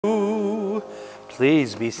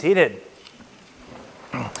Please be seated.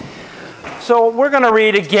 So we're going to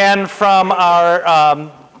read again from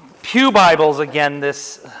our Pew Bibles again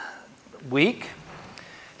this week.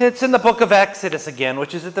 It's in the book of Exodus again,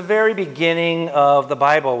 which is at the very beginning of the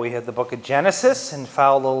Bible. We had the book of Genesis and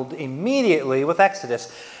followed immediately with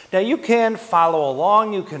Exodus. Now you can follow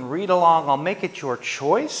along, you can read along, I'll make it your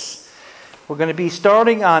choice. We're going to be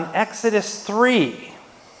starting on Exodus 3.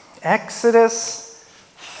 Exodus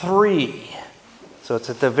 3. So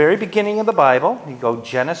it's at the very beginning of the Bible. You go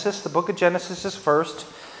Genesis, the book of Genesis is first,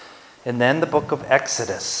 and then the book of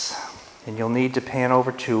Exodus. And you'll need to pan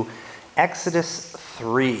over to Exodus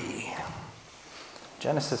 3.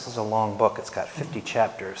 Genesis is a long book. It's got 50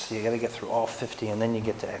 chapters, so you got to get through all 50, and then you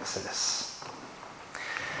get to Exodus.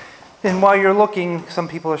 And while you're looking, some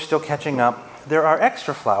people are still catching up. There are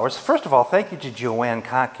extra flowers. First of all, thank you to Joanne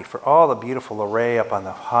Cockey for all the beautiful array up on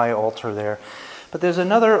the high altar there. But there's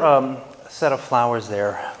another set of flowers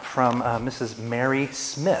there from Mrs. Mary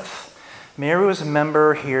Smith. Mary was a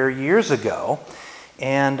member here years ago,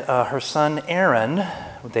 and her son Aaron,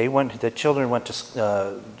 the children went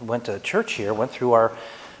to church here, went through our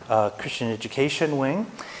Christian education wing,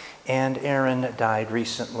 and Aaron died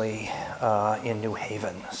recently in New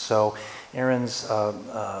Haven. So Aaron's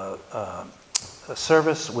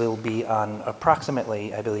service will be on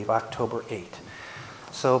approximately, I believe, October 8th.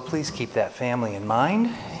 So please keep that family in mind.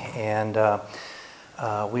 And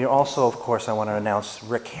we are also, of course, I want to announce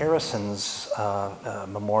Rick Harrison's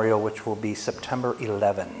memorial, which will be September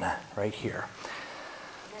 11, right here.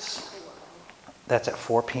 That's at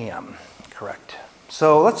 4 p.m., correct.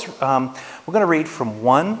 So we're going to read from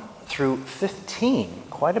 1 through 15.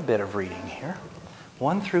 Quite a bit of reading here.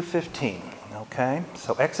 1 through 15, okay?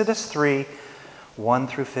 So Exodus 3, 1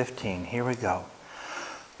 through 15. Here we go.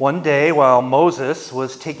 One day, while Moses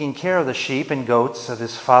was taking care of the sheep and goats of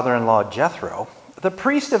his father-in-law Jethro, the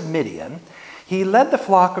priest of Midian, he led the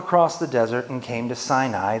flock across the desert and came to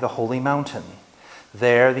Sinai, the holy mountain.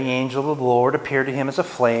 There the angel of the Lord appeared to him as a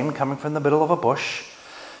flame coming from the middle of a bush.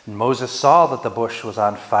 And Moses saw that the bush was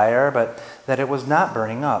on fire, but that it was not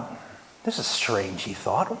burning up. This is strange, he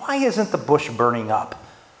thought. Why isn't the bush burning up?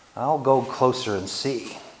 I'll go closer and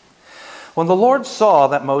see. When the Lord saw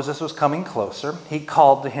that Moses was coming closer, he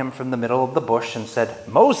called to him from the middle of the bush and said,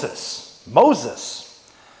 "Moses, Moses."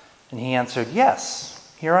 And he answered, "Yes,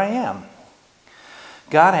 here I am."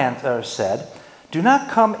 God said, "Do not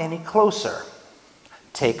come any closer.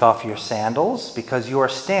 Take off your sandals, because you are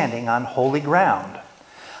standing on holy ground.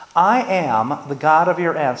 I am the God of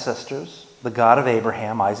your ancestors, the God of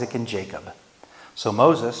Abraham, Isaac, and Jacob." So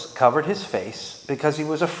Moses covered his face because he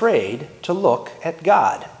was afraid to look at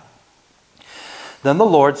God. Then the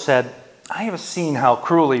Lord said, "I have seen how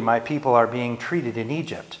cruelly my people are being treated in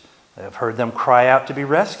Egypt. I have heard them cry out to be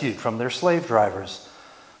rescued from their slave drivers.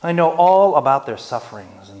 I know all about their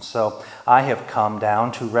sufferings, and so I have come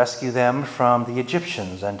down to rescue them from the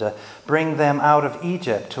Egyptians and to bring them out of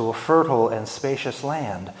Egypt to a fertile and spacious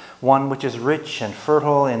land, one which is rich and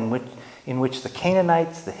fertile, in which the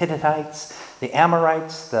Canaanites, the Hittites, the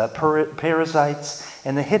Amorites, the Perizzites,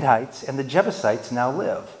 and the Hittites, and the Jebusites now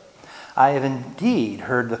live. I have indeed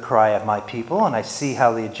heard the cry of my people, and I see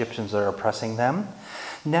how the Egyptians are oppressing them.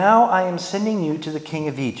 Now I am sending you to the king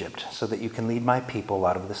of Egypt, so that you can lead my people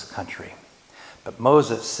out of this country." But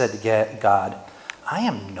Moses said to God, "I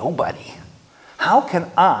am nobody. How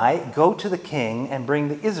can I go to the king and bring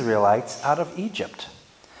the Israelites out of Egypt?"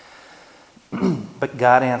 But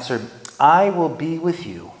God answered, "I will be with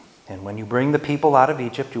you, and when you bring the people out of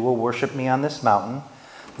Egypt, you will worship me on this mountain.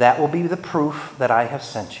 That will be the proof that I have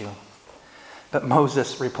sent you." But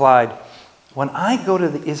Moses replied, "When I go to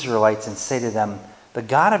the Israelites and say to them, 'The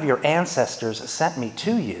God of your ancestors sent me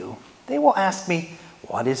to you,' they will ask me,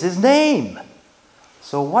 'What is his name?'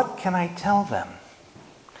 So what can I tell them?"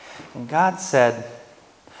 And God said,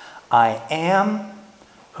 "I am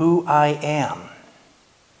who I am."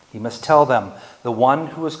 You must tell them, "The one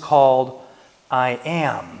who is called I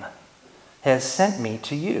Am has sent me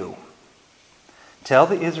to you. Tell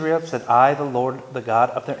the Israelites that I, the Lord, the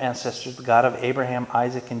God of their ancestors, the God of Abraham,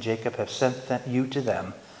 Isaac, and Jacob, have sent you to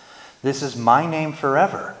them. This is my name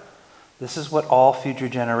forever. This is what all future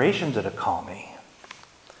generations are to call me."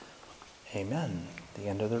 Amen. The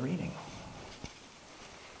end of the reading.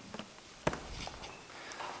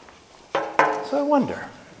 So I wonder,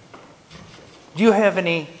 do you have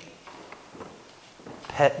any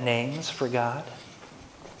pet names for God?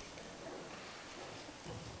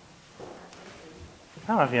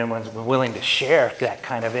 I don't know if anyone's willing to share that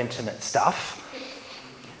kind of intimate stuff.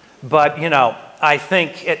 But, I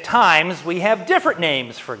think at times we have different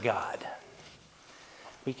names for God.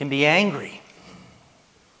 We can be angry.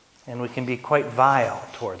 and we can be quite vile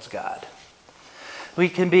towards God. We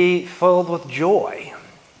can be filled with joy,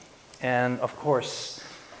 and of course,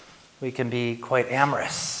 we can be quite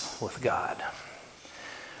amorous with God.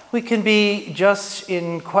 We can be just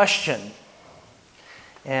in question,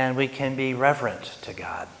 and we can be reverent to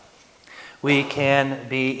God. We can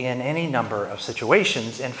be in any number of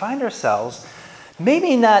situations and find ourselves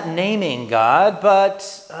maybe not naming God,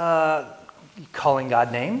 but calling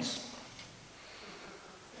God names.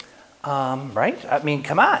 Right? I mean,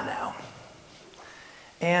 come on now.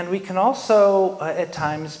 And we can also at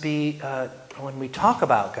times be, when we talk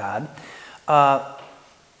about God,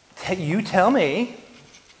 you tell me,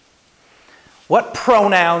 what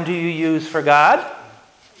pronoun do you use for God?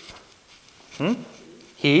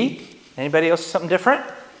 He? Anybody else something different?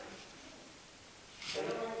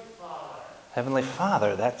 Heavenly Father. Heavenly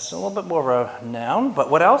Father. That's a little bit more of a noun.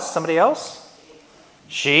 But what else? Somebody else?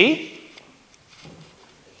 She?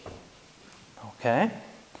 Okay.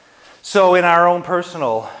 So in our own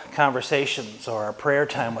personal conversations or our prayer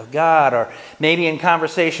time with God or maybe in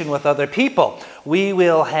conversation with other people, we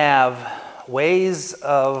will have ways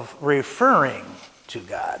of referring to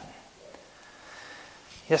God.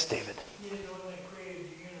 Yes, David? He is the one that created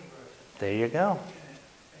the universe. There you go.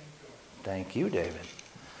 Thank you, David.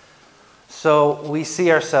 So we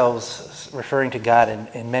see ourselves referring to God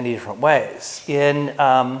in many different ways. In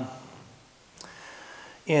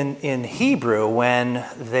Hebrew, when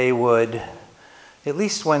they would, at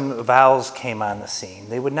least when vowels came on the scene,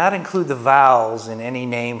 they would not include the vowels in any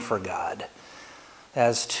name for God,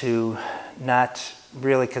 as to not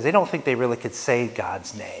really, because they don't think they really could say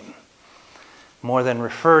God's name, more than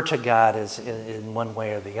refer to God as in one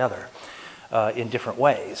way or the other, in different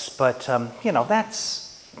ways. But,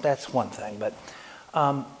 that's one thing. But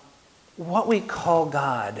what we call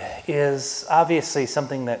God is obviously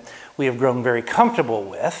something that we have grown very comfortable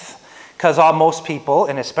with, because most people,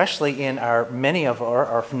 and especially in many of our,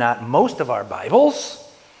 or if not most of our Bibles,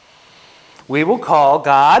 we will call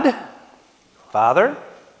God Father,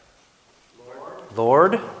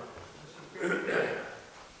 Lord,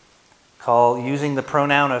 call using the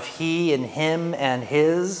pronoun of he and him and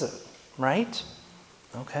his, right?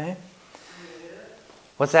 Okay.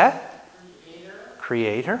 What's that?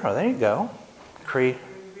 Creator. Oh, there you go. Somebody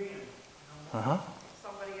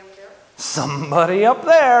up there? Somebody up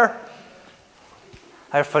there.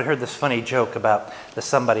 I've heard this funny joke about the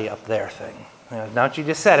somebody up there thing. Now that you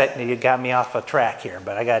just said it, you got me off a track here,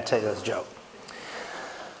 but I got to tell you this joke.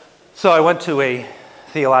 So I went to a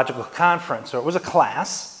theological conference, or it was a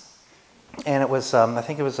class, and it was, I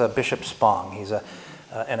think it was Bishop Spong. He's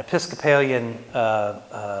an Episcopalian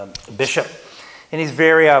bishop, and he's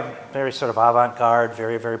very sort of avant-garde,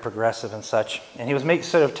 very, very progressive and such. And he was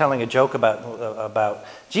sort of telling a joke about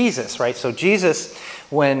Jesus, right? So Jesus,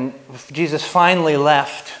 when Jesus finally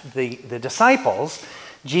left the disciples,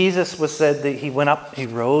 Jesus was said that he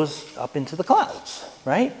rose up into the clouds,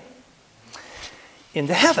 right?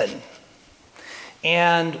 Into heaven.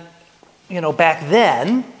 And, back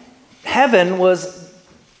then, heaven was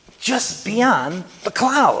just beyond the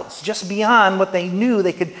clouds, just beyond what they knew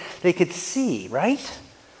they could see, right?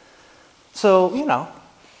 So,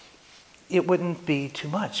 it wouldn't be too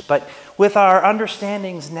much. But with our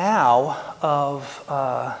understandings now of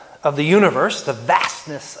the universe, the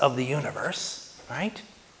vastness of the universe, right?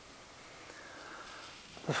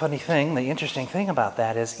 The interesting thing about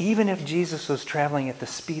that is, even if Jesus was traveling at the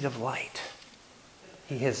speed of light,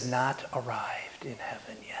 he has not arrived in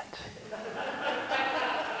heaven yet.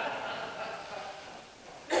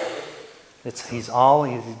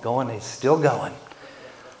 He's still going.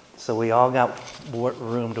 So we all got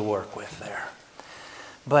room to work with there.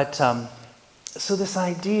 But, so this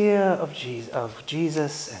idea of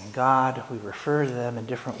Jesus and God, we refer to them in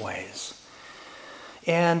different ways.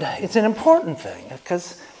 And it's an important thing,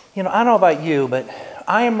 because, I don't know about you, but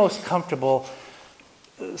I am most comfortable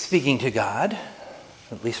speaking to God,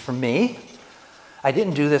 at least for me. I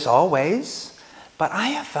didn't do this always, but I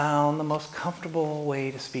have found the most comfortable way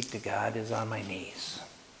to speak to God is on my knees.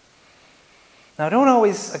 Now, I don't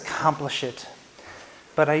always accomplish it,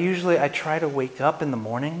 but I try to wake up in the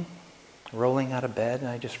morning, rolling out of bed, and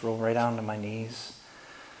I just roll right onto my knees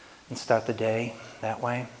and start the day that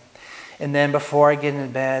way. And then before I get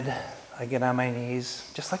into bed, I get on my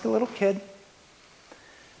knees, just like a little kid,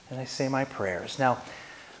 and I say my prayers. Now,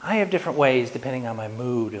 I have different ways, depending on my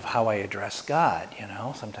mood, of how I address God,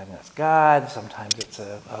 Sometimes that's God, sometimes it's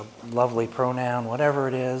a lovely pronoun, whatever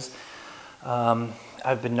it is.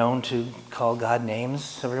 I've been known to call God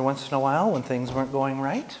names every once in a while when things weren't going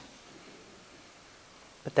right.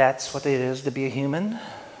 But that's what it is to be a human.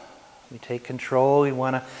 We take control. We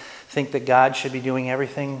want to think that God should be doing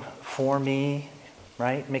everything for me,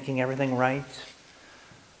 right? Making everything right.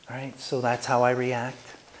 Right? So that's how I react.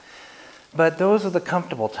 But those are the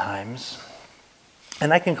comfortable times.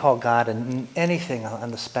 And I can call God anything on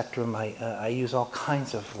the spectrum. I use all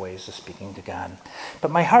kinds of ways of speaking to God. But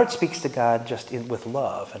my heart speaks to God just with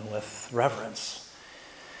love and with reverence.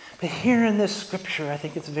 But here in this scripture, I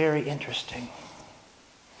think it's very interesting.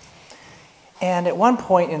 And at one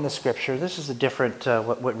point in the scripture, this is a different,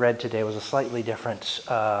 what read today was a slightly different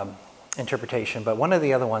interpretation, but one of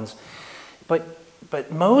the other ones.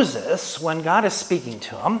 But Moses, when God is speaking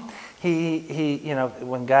to him, he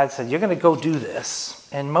when God said, you're going to go do this,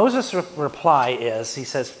 and Moses' reply is, he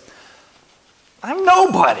says, I'm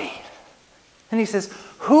nobody. And he says,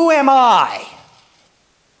 who am I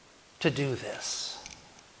to do this?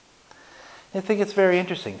 I think it's very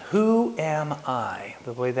interesting. Who am I?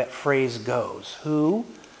 The way that phrase goes. Who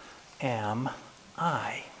am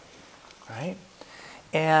I? Right?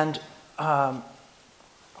 And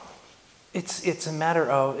it's a matter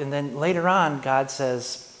of, and then later on, God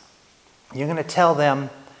says, you're going to tell them,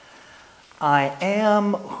 I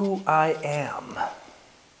am who I am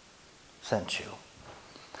sent you.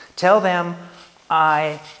 Tell them,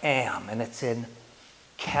 I am. And it's in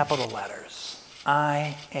capital letters.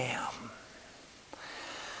 I am.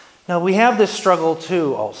 Now, we have this struggle,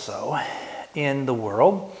 too, also, in the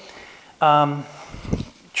world.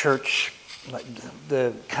 Church,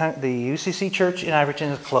 the UCC church in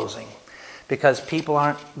Iverton is closing because people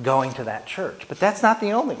aren't going to that church. But that's not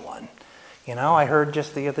the only one. You know, I heard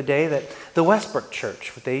just the other day that the Westbrook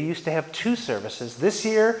Church, they used to have 2 services. This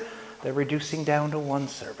year, they're reducing down to 1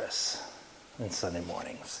 service on Sunday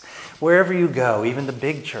mornings. Wherever you go, even the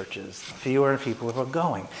big churches, fewer and fewer people are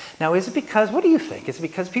going. Now, is it because, what do you think? Is it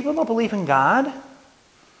because people don't believe in God?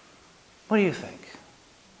 What do you think?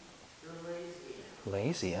 You're lazy.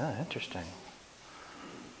 Lazy, yeah, interesting.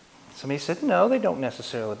 Somebody said, no, they don't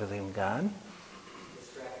necessarily believe in God.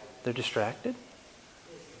 Distracted. They're distracted?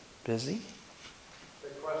 Busy?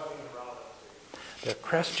 They're questioning the relevancy. They're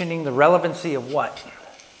questioning the relevancy of what?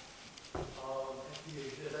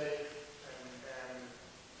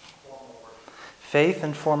 Faith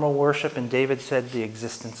and formal worship, and David said the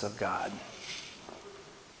existence of God.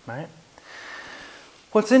 Right?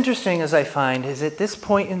 What's interesting, as I find, is at this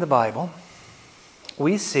point in the Bible,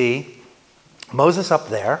 we see Moses up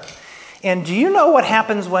there. And do you know what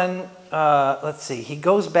happens when, he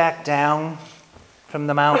goes back down from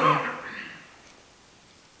the mountain?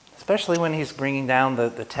 Especially when he's bringing down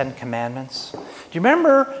the 10 Commandments. Do you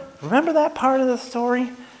remember that part of the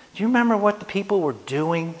story? Do you remember what the people were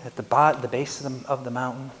doing at the base of the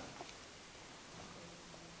mountain?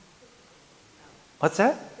 What's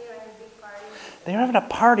that? They were having a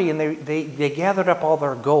party, and they gathered up all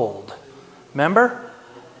their gold. Remember?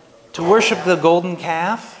 To worship the golden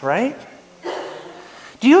calf, right?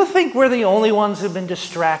 Do you think we're the only ones who've been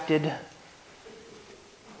distracted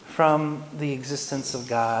from the existence of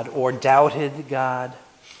God or doubted God?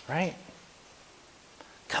 Right?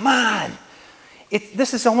 Come on!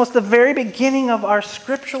 This is almost the very beginning of our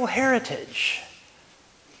scriptural heritage.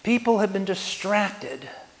 People have been distracted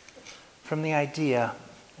from the idea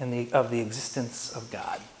of the existence of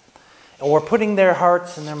God, or putting their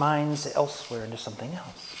hearts and their minds elsewhere into something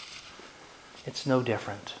else. It's no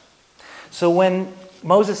different. So when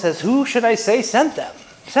Moses says, who should I say sent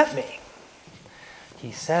me?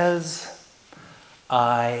 He says,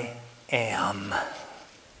 I am.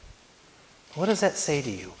 What does that say to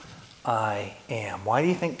you? I am. Why do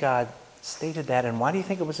you think God stated that, and why do you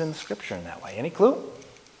think it was in the scripture in that way? Any clue?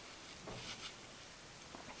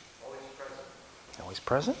 Always present. Always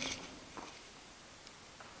present?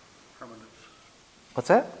 Permanence. What's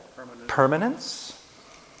that? Permanence. Permanence?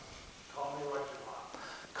 Call me what you want.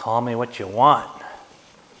 Call me what you want.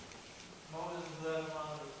 Moses led them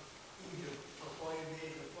out of Egypt for 40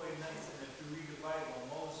 days and 40 nights, and if you read the Bible,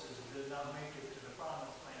 Moses did not make it to the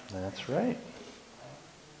promised land. That's right.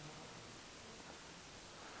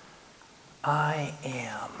 I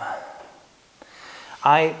am.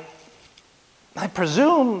 I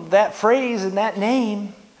presume that phrase and that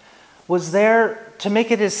name was there to make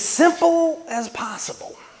it as simple as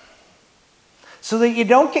possible, so that you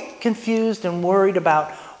don't get confused and worried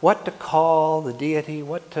about what to call the deity,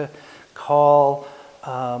 what to call,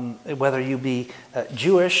 whether you be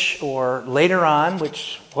Jewish or later on,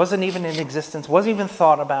 which wasn't even in existence, wasn't even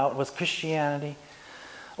thought about, was Christianity,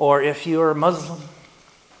 or if you're Muslim,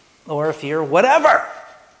 or if you're whatever.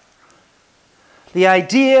 The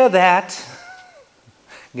idea that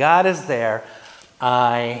God is there,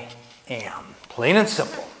 I am. Plain and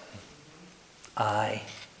simple. I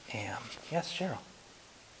am. Yes, Cheryl.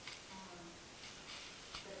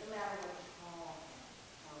 But no matter what you call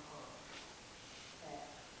our God, that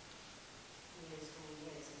He is who He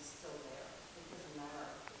is, He's still there. It doesn't matter.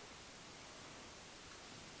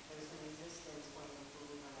 There's an existence whether you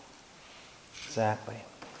believe or not. Exactly.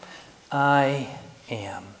 I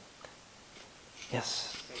am.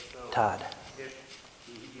 Yes, Okay, so Todd. if,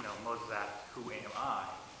 Moses asked, who am I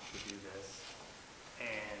to do this?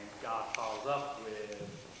 And God follows up with,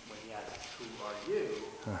 when he asks, who are you?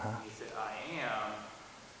 Uh-huh. And he said, I am.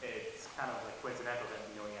 It's kind of like coincidental that,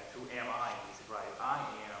 he asked, who am I? And he said, right, I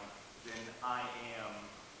am. Then I am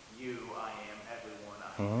you, I am everyone, I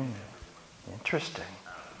am in everyone. Interesting.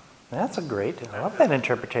 That's a great, I love that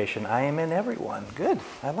interpretation. I am in everyone. Good.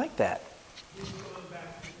 I like that. He's going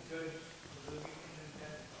back to judge the living and the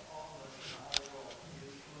dead to all of us in the whole world.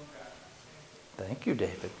 He's going back to the same thing. Thank you,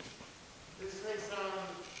 David. This may sound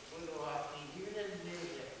window-locking, even in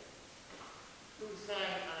music. Who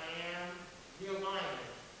sang I Am? Neil Diamond,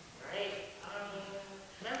 right?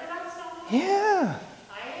 Remember that song? Yeah.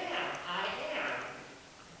 I am.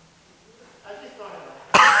 I just thought of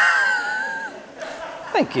that.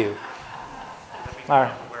 Thank you. All All right.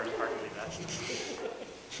 right. Where you partly that.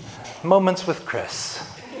 Moments with Chris.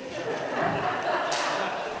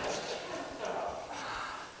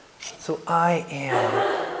 So I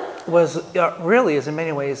am was really is in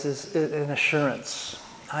many ways is an assurance.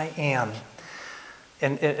 I am.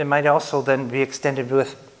 And it might also then be extended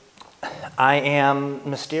with I am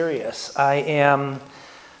mysterious. I am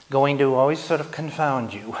going to always sort of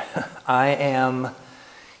confound you. I am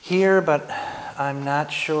here, but I'm not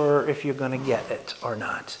sure if you're going to get it or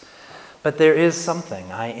not. But there is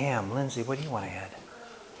something. I am. Lindsay, what do you want to add?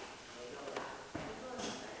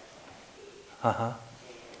 Uh-huh.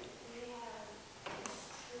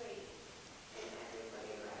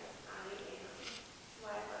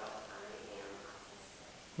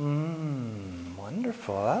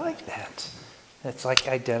 Wonderful. I like that. It's like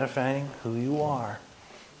identifying who you are.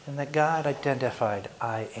 And that God identified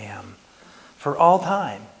I am for all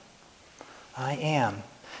time. I am.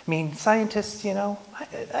 I mean, scientists, I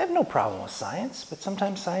have no problem with science, but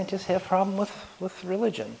sometimes scientists have problem with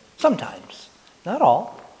religion. Sometimes. Not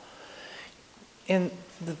all. And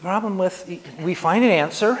the problem with, we find an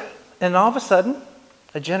answer, and all of a sudden,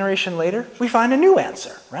 a generation later, we find a new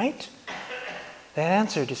answer, right? That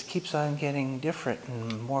answer just keeps on getting different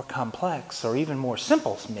and more complex, or even more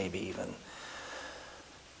simple, maybe even.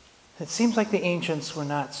 It seems like the ancients were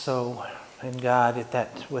not so, and God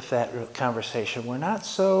with that conversation, were not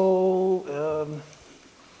so,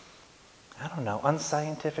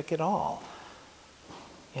 unscientific at all.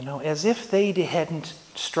 As if they hadn't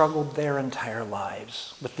struggled their entire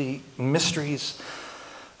lives with the mysteries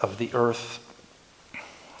of the earth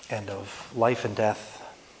and of life and death.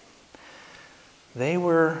 They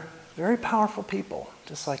were very powerful people,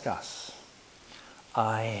 just like us.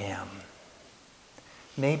 I am.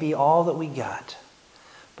 Maybe all that we got,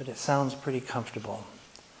 but it sounds pretty comfortable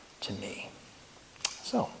to me.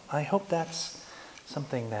 So I hope that's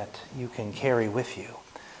something that you can carry with you,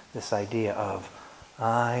 this idea of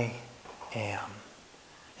I am.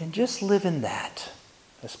 And just live in that,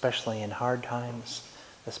 especially in hard times,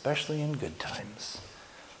 especially in good times.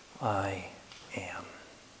 I am.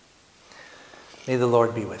 May the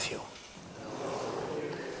Lord be with you.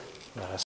 Let us